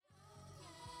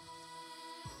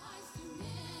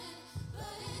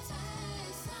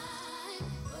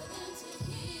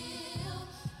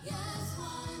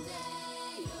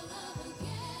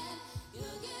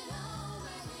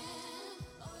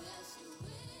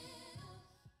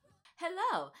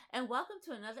Hello, and welcome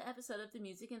to another episode of the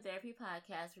Music and Therapy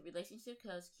Podcast with relationship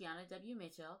coach Kiana W.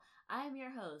 Mitchell. I am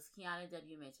your host, Kiana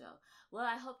W. Mitchell. Well,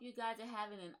 I hope you guys are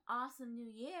having an awesome new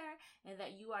year and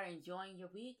that you are enjoying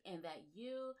your week and that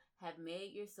you have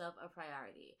made yourself a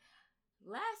priority.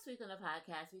 Last week on the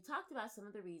podcast, we talked about some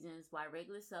of the reasons why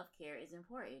regular self-care is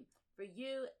important for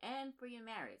you and for your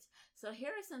marriage. So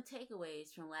here are some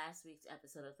takeaways from last week's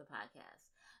episode of the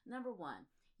podcast. Number one,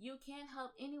 you can't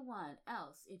help anyone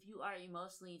else if you are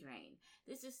emotionally drained.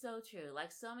 This is so true.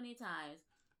 Like so many times,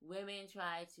 women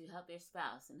try to help their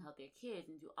spouse and help their kids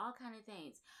and do all kinds of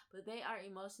things, but they are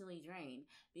emotionally drained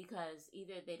because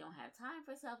either they don't have time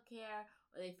for self-care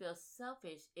or they feel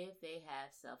selfish if they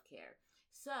have self-care.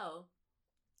 So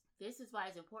this is why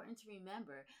it's important to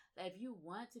remember that if you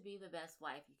want to be the best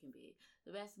wife you can be,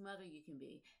 the best mother you can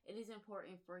be, it is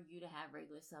important for you to have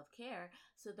regular self-care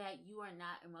so that you are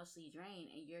not emotionally drained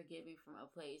and you're giving from a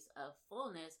place of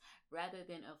fullness rather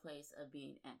than a place of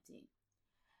being empty.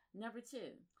 Number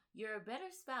two, you're a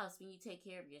better spouse when you take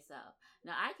care of yourself.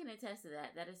 Now, I can attest to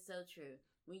that. That is so true.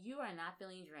 When you are not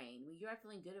feeling drained, when you are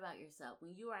feeling good about yourself,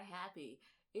 when you are happy,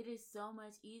 it is so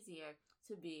much easier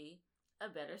to be a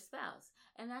better spouse.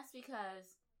 And that's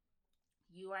because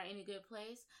you are in a good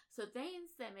place. So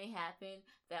things that may happen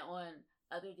that on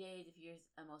other days, if you're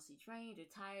emotionally drained or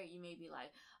tired, you may be like,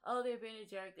 oh, they're being a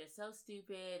jerk, they're so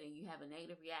stupid, and you have a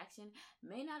negative reaction,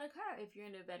 may not occur if you're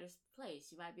in a better place.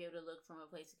 You might be able to look from a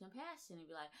place of compassion and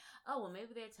be like, oh, well,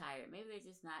 maybe they're tired. Maybe they're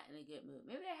just not in a good mood.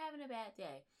 Maybe they're having a bad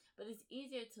day. But it's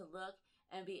easier to look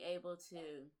and be able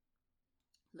to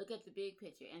look at the big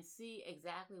picture and see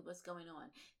exactly what's going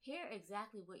on. Hear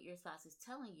exactly what your spouse is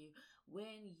telling you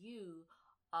when you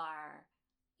are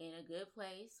in a good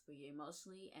place where you're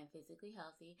emotionally and physically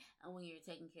healthy and when you're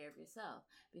taking care of yourself.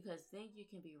 Because then you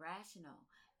can be rational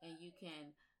and you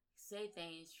can say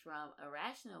things from a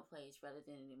rational place rather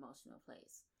than an emotional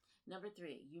place. Number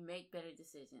three, you make better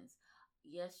decisions.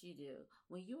 Yes, you do.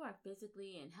 When you are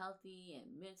physically and healthy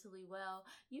and mentally well,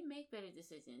 you make better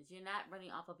decisions. You're not running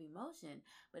off of emotion,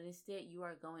 but instead you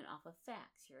are going off of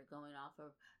facts. You're going off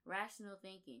of rational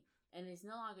thinking. And it's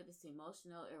no longer this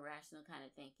emotional, irrational kind of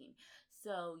thinking.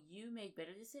 So you make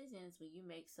better decisions when you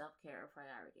make self-care a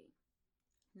priority.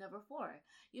 Number four,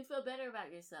 you feel better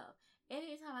about yourself.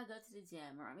 Anytime I go to the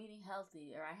gym or I'm eating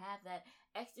healthy or I have that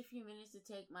extra few minutes to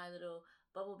take my little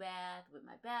bubble bath with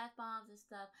my bath bombs and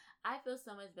stuff, I feel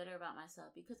so much better about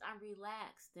myself because I'm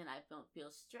relaxed and I don't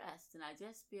feel stressed and I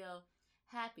just feel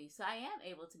happy. So I am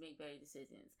able to make better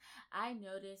decisions. I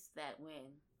notice that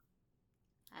when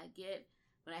I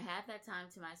have that time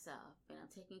to myself and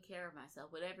I'm taking care of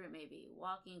myself, whatever it may be,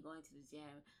 walking, going to the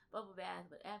gym, bubble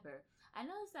bath, whatever, I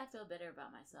notice I feel better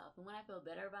about myself. And when I feel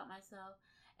better about myself,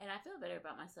 and I feel better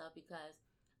about myself because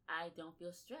I don't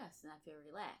feel stressed and I feel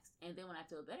relaxed. And then when I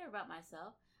feel better about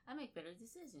myself, I make better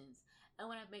decisions. And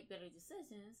when I make better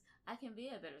decisions, I can be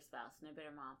a better spouse and a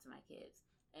better mom to my kids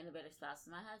and a better spouse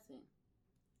to my husband.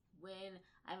 When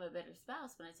I'm a better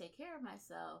spouse, when I take care of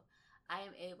myself, I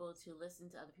am able to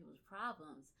listen to other people's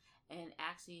problems and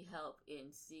actually help and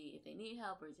see if they need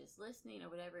help or just listening or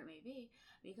whatever it may be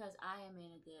because I am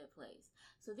in a good place.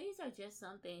 So these are just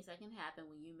some things that can happen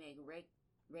when you make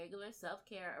regular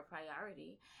self-care a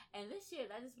priority. And this year,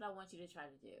 that is what I want you to try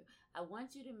to do. I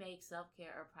want you to make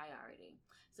self-care a priority.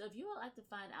 So if you would like to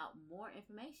find out more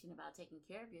information about taking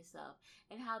care of yourself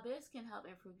and how this can help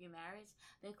improve your marriage,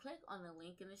 then click on the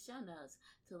link in the show notes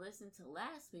to listen to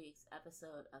last week's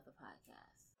episode of the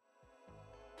podcast.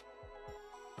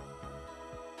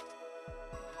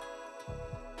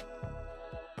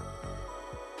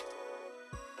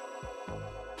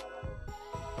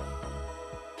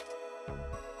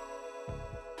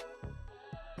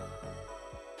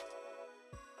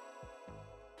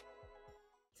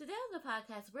 Today on the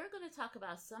podcast, we're going to talk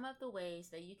about some of the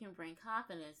ways that you can bring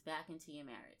confidence back into your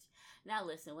marriage. Now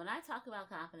listen, when I talk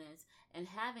about confidence and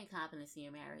having confidence in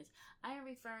your marriage, I am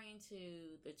referring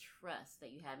to the trust that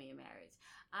you have in your marriage.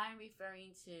 I'm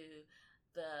referring to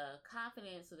the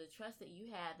confidence or the trust that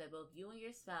you have that both you and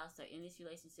your spouse are in this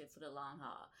relationship for the long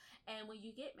haul. And when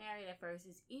you get married at first,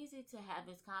 it's easy to have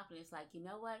this confidence like, you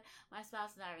know what, my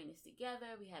spouse and I are in this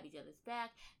together, we have each other's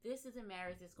back, this is a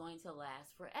marriage that's going to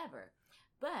last forever.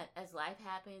 But as life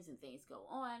happens and things go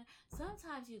on,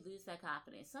 sometimes you lose that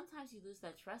confidence. Sometimes you lose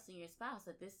that trust in your spouse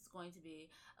that this is going to be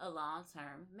a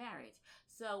long-term marriage.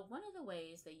 So one of the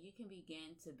ways that you can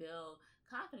begin to build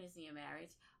confidence in your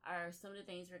marriage are some of the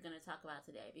things we're going to talk about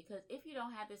today. Because if you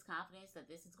don't have this confidence that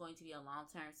this is going to be a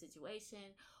long-term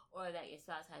situation or that your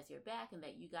spouse has your back and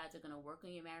that you guys are going to work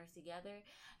on your marriage together,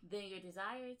 then your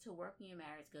desire to work in your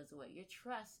marriage goes away. Your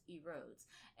trust erodes.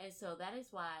 And so that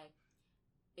is why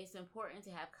it's important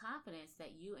to have confidence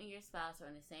that you and your spouse are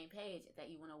on the same page, that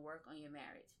you want to work on your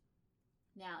marriage.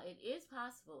 Now, it is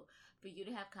possible for you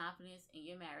to have confidence in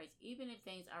your marriage, even if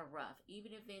things are rough,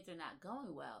 even if things are not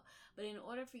going well. But in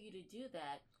order for you to do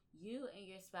that, you and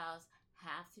your spouse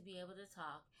have to be able to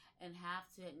talk and have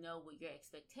to know what your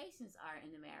expectations are in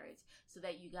the marriage so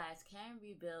that you guys can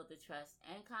rebuild the trust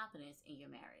and confidence in your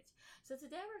marriage. So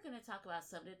today we're going to talk about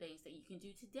some of the things that you can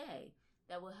do today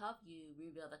that will help you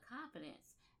rebuild the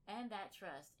confidence and that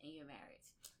trust in your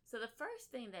marriage. So the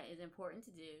first thing that is important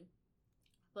to do,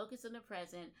 focus on the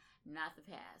present, not the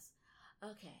past.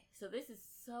 Okay, so this is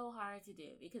so hard to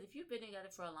do because if you've been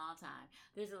together for a long time,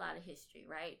 there's a lot of history,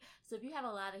 right? So if you have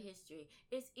a lot of history,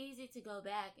 it's easy to go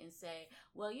back and say,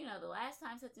 well, the last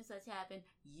time such and such happened,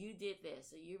 you did this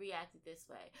or you reacted this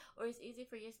way. Or it's easy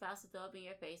for your spouse to throw up in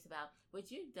your face about what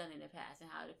you've done in the past and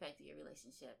how it affected your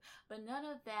relationship. But none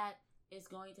of that is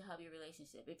going to help your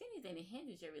relationship. If anything, it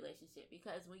hinders your relationship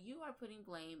because when you are putting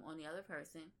blame on the other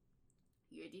person,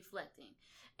 you're deflecting.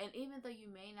 And even though you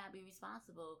may not be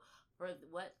responsible for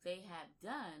what they have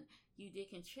done, you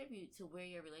did contribute to where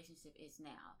your relationship is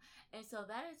now. And so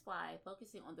that is why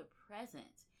focusing on the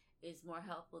present is more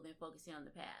helpful than focusing on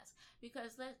the past.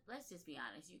 Because let's just be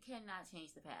honest, you cannot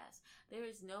change the past. There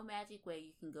is no magic way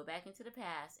you can go back into the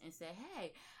past and say,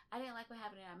 hey, I didn't like what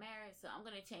happened in our marriage, so I'm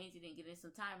going to change it and get in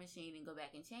some time machine and go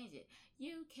back and change it.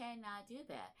 You cannot do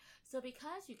that. So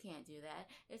because you can't do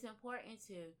that, it's important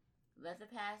to let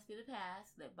the past be the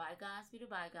past, let bygones be the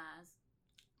bygones.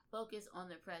 Focus on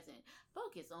the present.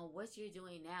 Focus on what you're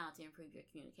doing now to improve your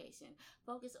communication.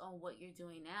 Focus on what you're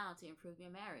doing now to improve your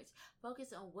marriage.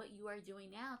 Focus on what you are doing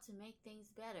now to make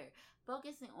things better.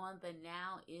 Focusing on the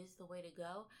now is the way to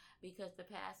go because the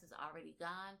past is already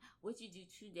gone. What you do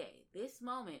today, this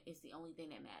moment, is the only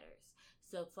thing that matters.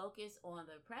 So focus on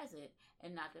the present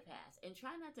and not the past. And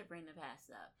try not to bring the past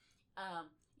up.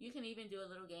 You can even do a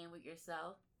little game with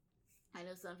yourself. I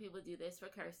know some people do this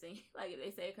for cursing. Like if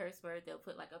they say a curse word, they'll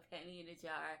put like a penny in a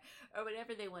jar or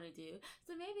whatever they want to do.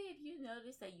 So maybe if you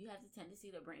notice that you have the tendency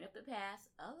to bring up the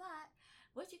past a lot,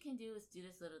 what you can do is do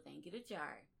this little thing. Get a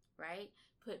jar, right?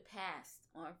 Put past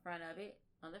on front of it,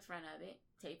 on the front of it,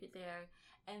 tape it there.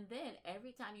 And then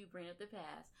every time you bring up the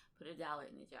past, put $1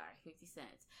 in the jar, 50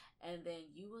 cents. And then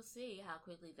you will see how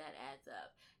quickly that adds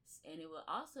up. And it will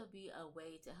also be a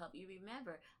way to help you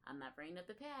remember, I'm not bringing up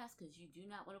the past because you do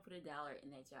not want to put $1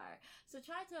 in that jar. So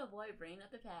try to avoid bringing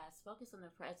up the past. Focus on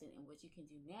the present and what you can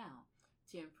do now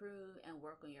to improve and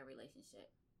work on your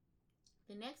relationship.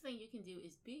 The next thing you can do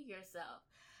is be yourself.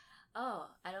 Oh,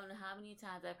 I don't know how many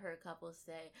times I've heard couples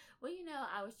say, well,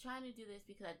 I was trying to do this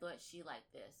because I thought she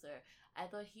liked this, or I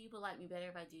thought he would like me better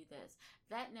if I do this.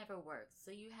 That never works.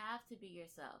 So you have to be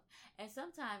yourself. And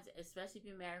sometimes, especially if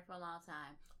you're married for a long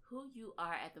time, who you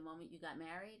are at the moment you got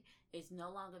married is no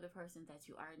longer the person that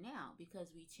you are now because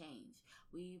we change,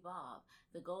 we evolve.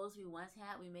 The goals we once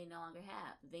had, we may no longer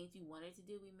have. The things we wanted to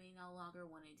do, we may no longer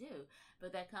want to do.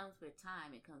 But that comes with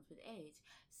time, it comes with age.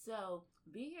 So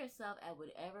be yourself at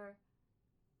whatever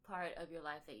part of your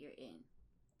life that you're in.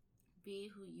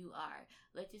 Be who you are.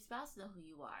 Let your spouse know who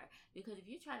you are. Because if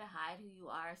you try to hide who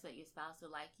you are so that your spouse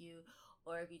will like you,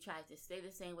 or if you try to stay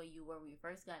the same way you were when you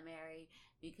first got married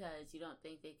because you don't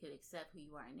think they could accept who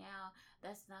you are now,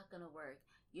 that's not going to work.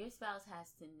 Your spouse has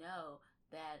to know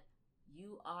that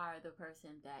you are the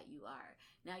person that you are.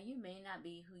 Now, you may not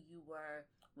be who you were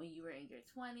when you were in your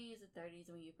 20s or 30s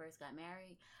when you first got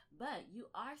married, but you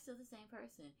are still the same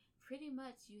person. Pretty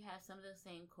much you have some of the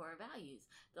same core values.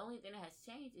 The only thing that has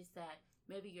changed is that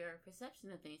maybe your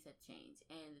perception of things have changed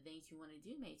and the things you want to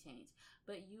do may change,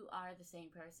 but you are the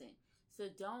same person. So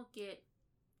don't get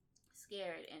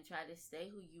scared and try to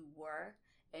stay who you were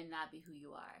and not be who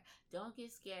you are. Don't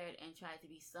get scared and try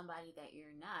to be somebody that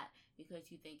you're not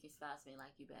because you think your spouse may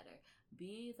like you better.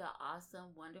 Be the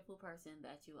awesome, wonderful person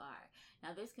that you are.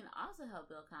 Now, this can also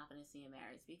help build confidence in your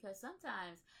marriage because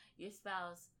sometimes your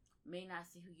spouse may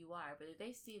not see who you are, but if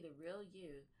they see the real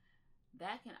you,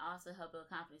 that can also help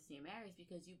build confidence in your marriage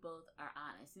because you both are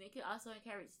honest. And it can also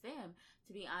encourage them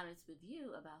to be honest with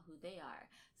you about who they are.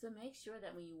 So make sure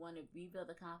that when you want to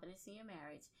rebuild the confidence in your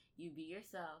marriage, you be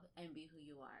yourself and be who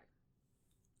you are.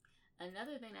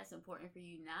 Another thing that's important for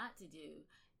you not to do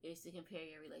is to compare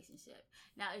your relationship.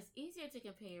 Now, it's easier to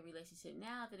compare your relationship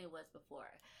now than it was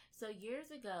before. So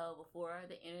years ago, before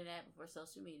the internet, before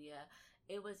social media,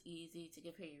 it was easy to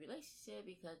compare your relationship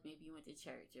because maybe you went to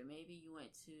church or maybe you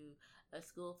went to a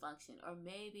school function or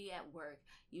maybe at work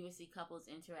you would see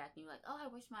couples interacting. You're like, oh, I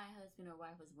wish my husband or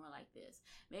wife was more like this.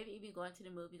 Maybe even going to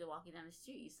the movies or walking down the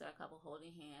street, you saw a couple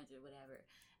holding hands or whatever.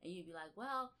 And you'd be like,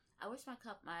 well, I wish my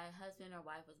husband or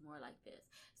wife was more like this.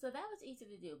 So that was easy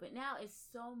to do. But now it's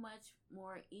so much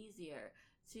more easier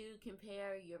to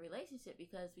compare your relationship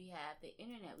because we have the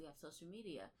internet, we have social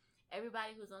media.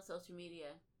 Everybody who's on social media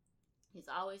is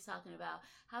always talking about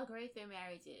how great their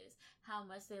marriage is, how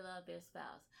much they love their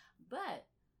spouse. But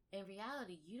in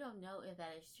reality, you don't know if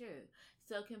that is true.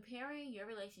 So comparing your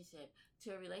relationship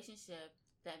to a relationship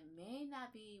that may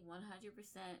not be 100%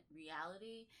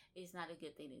 reality is not a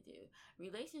good thing to do.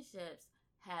 Relationships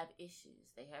have issues,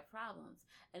 they have problems.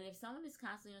 And if someone is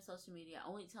constantly on social media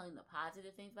only telling the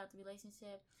positive things about the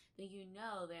relationship, then you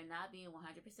know they're not being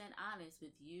 100% honest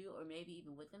with you or maybe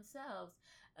even with themselves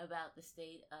about the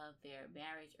state of their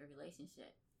marriage or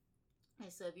relationship. And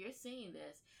so if you're seeing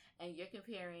this and you're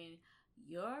comparing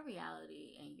your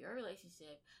reality and your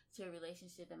relationship to a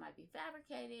relationship that might be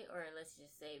fabricated, or let's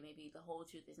just say maybe the whole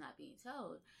truth is not being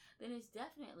told, then it's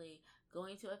definitely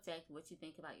going to affect what you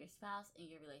think about your spouse and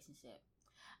your relationship.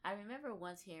 I remember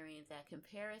once hearing that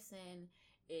comparison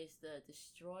is the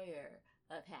destroyer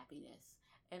of happiness.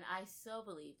 And I so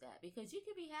believe that because you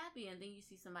can be happy and then you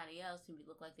see somebody else who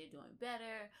look like they're doing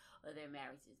better or their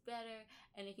marriage is better,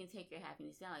 and it can take your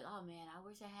happiness down. Like, oh man, I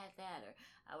wish I had that, or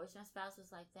I wish my spouse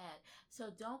was like that. So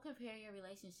don't compare your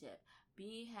relationship.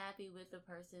 Be happy with the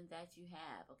person that you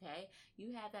have, okay?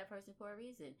 You have that person for a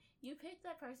reason. You picked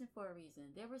that person for a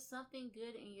reason. There was something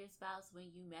good in your spouse when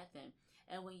you met them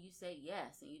and when you said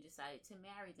yes and you decided to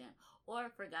marry them. Or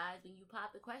for guys, when you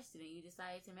popped the question and you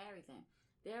decided to marry them.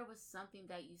 There was something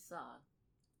that you saw.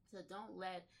 So don't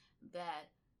let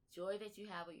that joy that you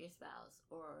have with your spouse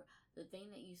or the thing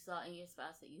that you saw in your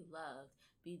spouse that you loved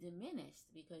be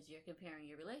diminished because you're comparing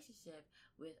your relationship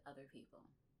with other people.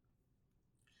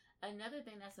 Another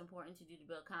thing that's important to do to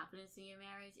build confidence in your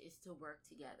marriage is to work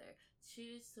together.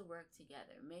 Choose to work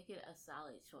together. Make it a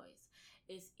solid choice.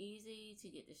 It's easy to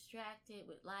get distracted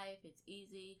with life. It's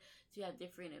easy to have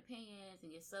different opinions and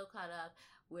get so caught up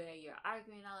where you're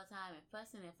arguing all the time and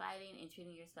fussing and fighting and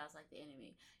treating your spouse like the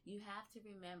enemy. You have to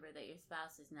remember that your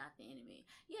spouse is not the enemy.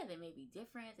 Yeah, they may be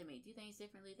different. They may do things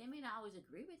differently. They may not always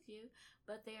agree with you,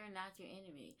 but they are not your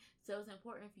enemy. So it's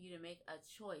important for you to make a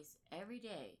choice every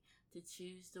day to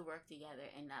choose to work together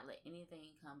and not let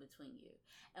anything come between you.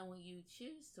 And when you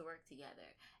choose to work together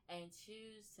and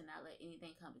choose to not let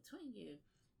anything come between you,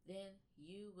 then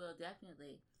you will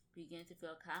definitely begin to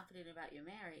feel confident about your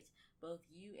marriage, both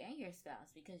you and your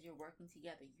spouse, because you're working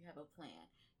together. You have a plan,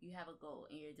 you have a goal,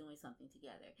 and you're doing something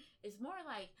together. It's more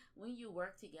like when you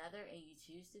work together and you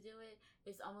choose to do it,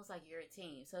 it's almost like you're a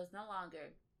team. So it's no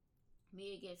longer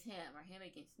me against him or him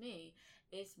against me.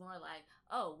 It's more like,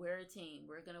 oh, we're a team.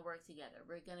 We're going to work together.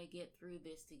 We're going to get through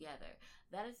this together.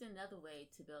 That is another way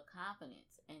to build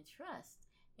confidence and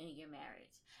trust in your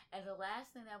marriage. And the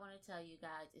last thing that I want to tell you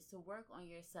guys is to work on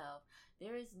yourself.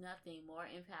 There is nothing more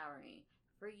empowering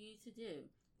for you to do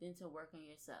than to work on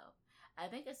yourself. I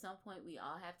think at some point we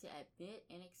all have to admit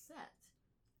and accept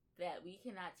that we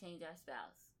cannot change our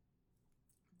spouse.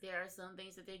 There are some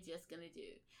things that they're just going to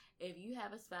do. If you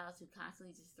have a spouse who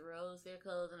constantly just throws their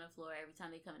clothes on the floor every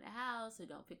time they come in the house, who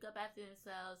don't pick up after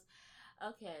themselves,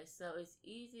 okay, so it's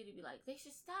easy to be like, they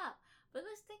should stop. But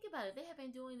let's think about it. They have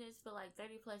been doing this for like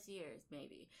 30 plus years,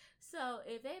 maybe. So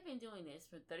if they've been doing this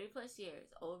for 30 plus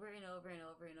years over and over and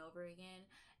over and over again,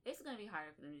 it's going to be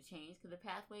harder for them to change because the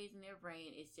pathways in their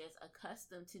brain is just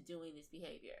accustomed to doing this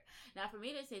behavior. Now, for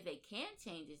me to say they can't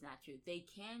change is not true. They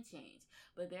can change,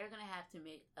 but they're going to have to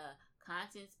make a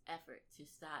conscious effort to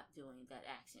stop doing that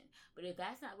action. But if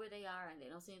that's not where they are and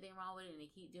they don't see anything wrong with it and they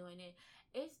keep doing it,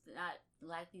 it's not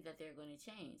likely that they're going to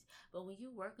change. But when you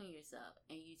work on yourself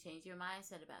and you change your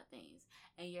mindset about things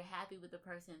and you're happy with the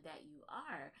person that you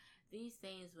are, these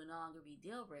things will no longer be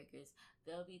deal breakers.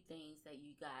 They'll be things that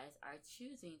you guys are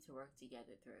choosing to work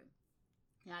together through.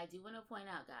 Now, I do want to point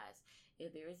out, guys,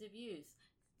 if there is abuse,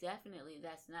 definitely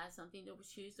that's not something to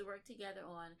choose to work together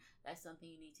on. That's something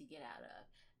you need to get out of.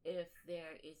 If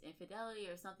there is infidelity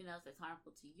or something else that's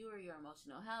harmful to you or your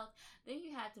emotional health, then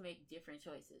you have to make different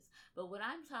choices. But what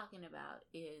I'm talking about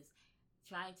is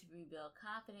trying to rebuild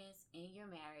confidence in your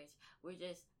marriage with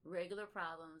just regular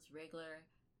problems, regular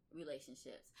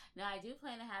relationships. Now, I do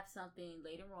plan to have something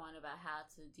later on about how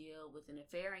to deal with an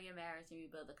affair in your marriage and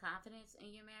rebuild the confidence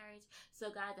in your marriage.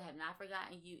 So, guys, I have not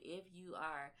forgotten you. If you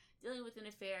are dealing with an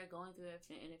affair, going through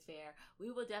an affair, we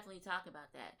will definitely talk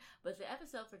about that. But the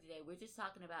episode for today, we're just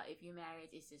talking about if your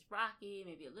marriage is just rocky,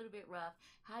 maybe a little bit rough,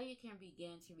 how you can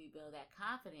begin to rebuild that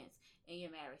confidence in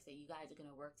your marriage that you guys are going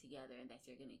to work together and that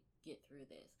you're going to get through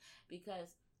this.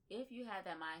 Because if you have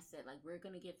that mindset, like we're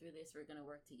going to get through this, we're going to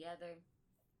work together,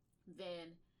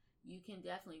 then you can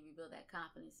definitely rebuild that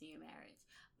confidence in your marriage.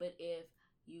 But if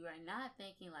You are not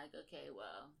thinking like, okay,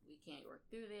 well, we can't work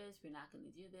through this, we're not going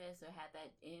to do this, or have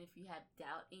that. And if you have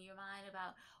doubt in your mind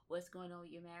about what's going on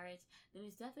with your marriage, then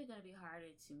it's definitely going to be harder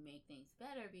to make things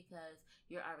better because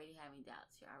you're already having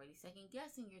doubts. You're already second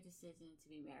guessing your decision to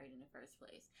be married in the first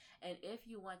place. And if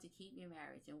you want to keep your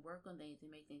marriage and work on things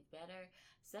and make things better,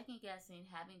 second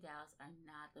guessing, having doubts are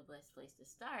not the best place to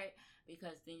start,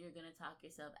 because then you're going to talk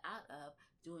yourself out of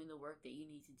doing the work that you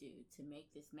need to do to make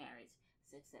this marriage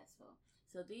successful.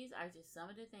 So these are just some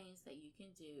of the things that you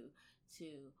can do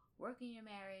to work in your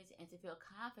marriage and to feel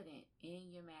confident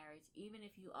in your marriage, even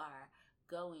if you are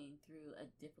going through a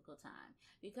difficult time.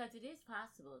 Because it is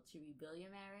possible to rebuild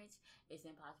your marriage, it's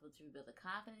impossible to rebuild the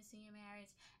confidence in your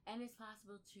marriage, and it's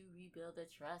possible to rebuild the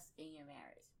trust in your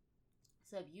marriage.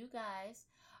 So if you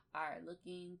guys are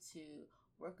looking to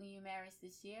work on your marriage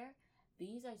this year,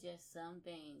 these are just some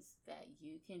things that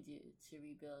you can do to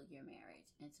rebuild your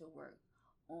marriage and to work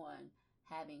on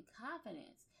having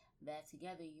confidence that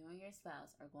together you and your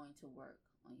spouse are going to work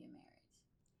on your marriage.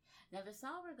 Now, the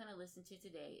song we're going to listen to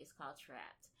today is called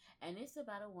Trapped, and it's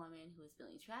about a woman who is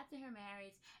feeling trapped in her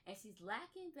marriage, and she's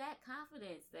lacking that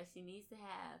confidence that she needs to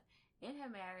have in her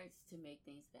marriage to make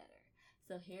things better.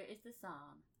 So here is the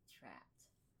song, Trapped.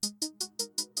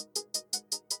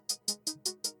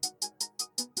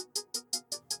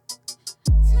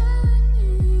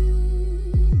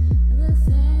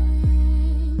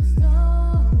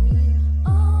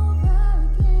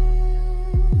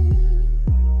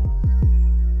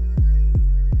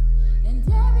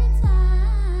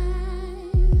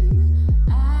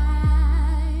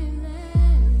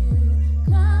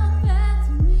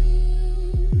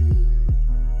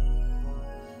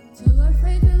 Too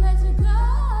afraid to let you go.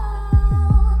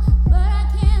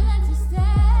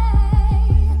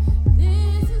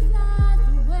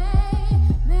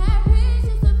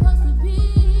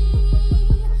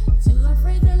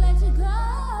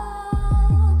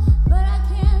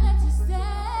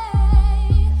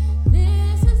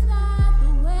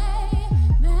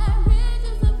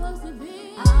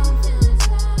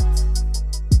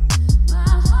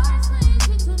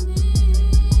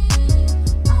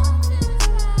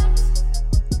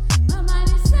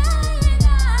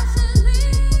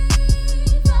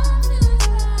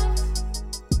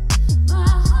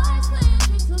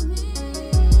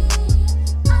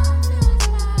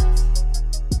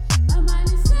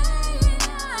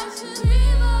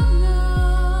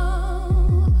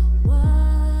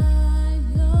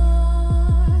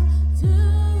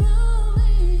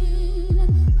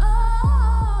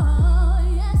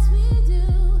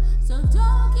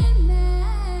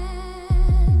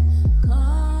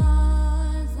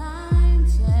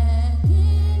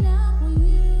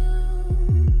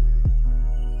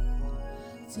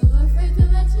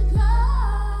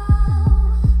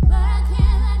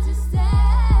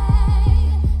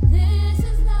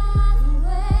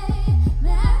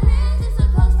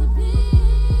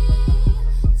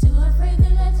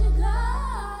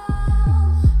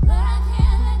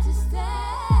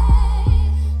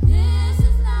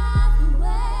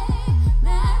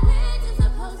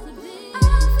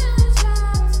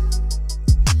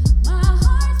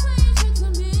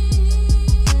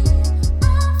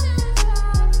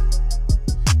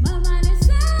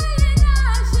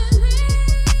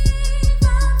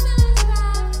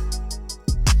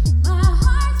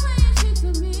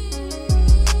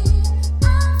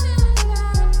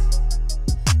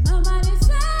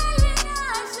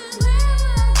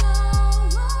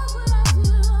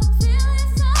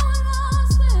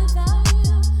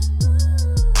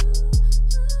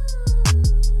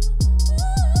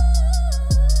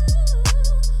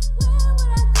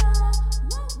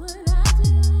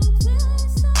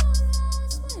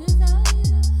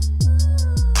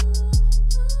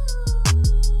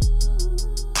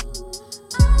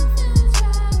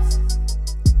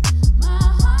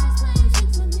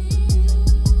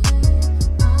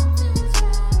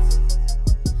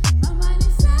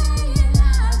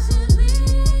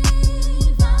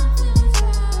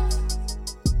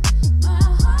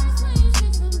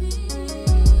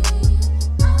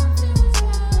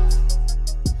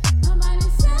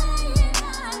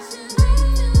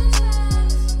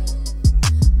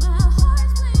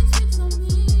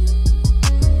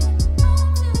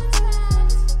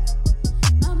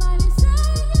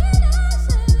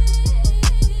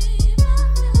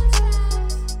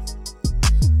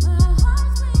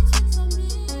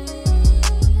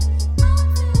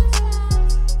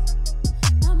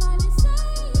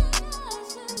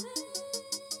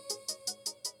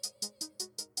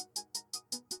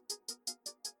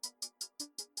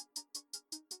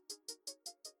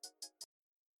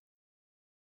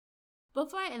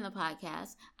 Before I end the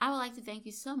podcast, I would like to thank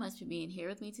you so much for being here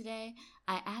with me today.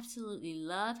 I absolutely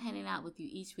love hanging out with you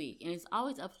each week, and it's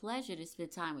always a pleasure to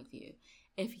spend time with you.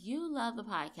 If you love the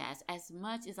podcast as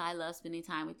much as I love spending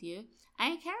time with you, I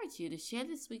encourage you to share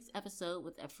this week's episode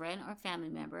with a friend or family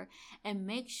member and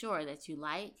make sure that you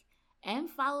like and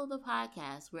follow the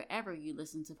podcast wherever you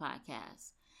listen to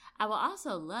podcasts. I will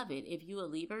also love it if you will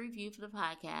leave a review for the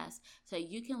podcast so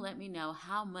you can let me know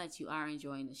how much you are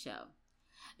enjoying the show.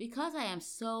 Because I am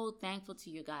so thankful to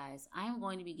you guys, I am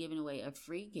going to be giving away a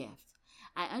free gift.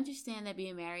 I understand that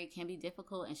being married can be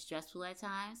difficult and stressful at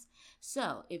times.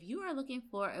 So if you are looking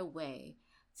for a way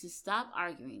to stop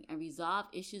arguing and resolve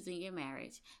issues in your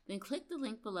marriage, then click the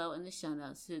link below in the show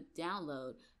notes to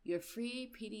download your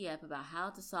free PDF about how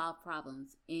to solve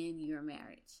problems in your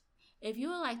marriage. If you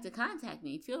would like to contact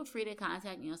me, feel free to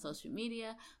contact me on social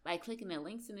media by clicking the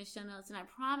links in the show notes, and I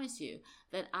promise you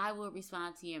that I will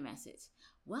respond to your message.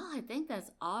 Well, I think that's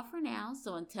all for now.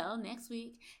 So until next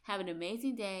week, have an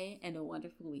amazing day and a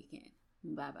wonderful weekend.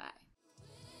 Bye-bye.